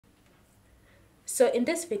So in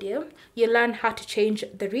this video, you'll learn how to change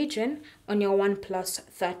the region on your OnePlus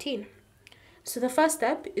 13. So the first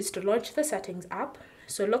step is to launch the settings app.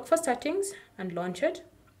 So look for settings and launch it.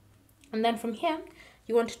 And then from here,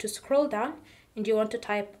 you want to scroll down and you want to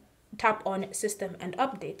tap on system and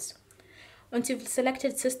updates. Once you've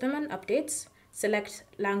selected system and updates, select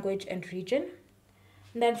language and region.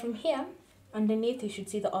 And then from here, underneath you should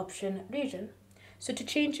see the option region. So to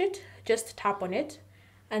change it, just tap on it.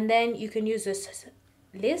 And then you can use this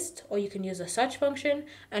list or you can use a search function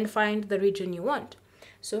and find the region you want.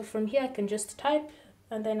 So from here I can just type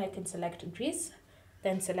and then I can select Greece,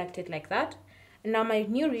 then select it like that. And now my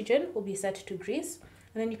new region will be set to Greece.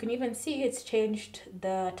 And then you can even see it's changed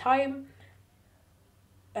the time,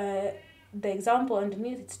 the example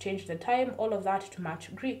underneath, it's changed the time, all of that to match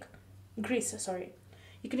Greece.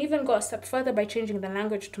 You can even go a step further by changing the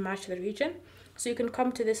language to match the region. So you can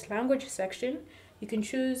come to this language section. You can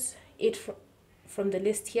choose it from the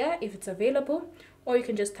list here if it's available, or you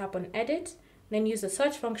can just tap on edit, then use the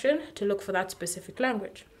search function to look for that specific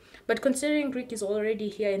language. But considering Greek is already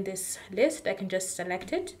here in this list, I can just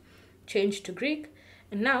select it, change to Greek,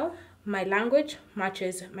 and now my language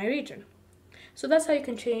matches my region. So that's how you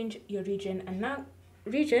can change your region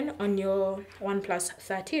on your OnePlus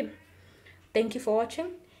 13. Thank you for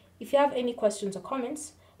watching. If you have any questions or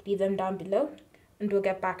comments, leave them down below and we'll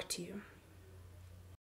get back to you.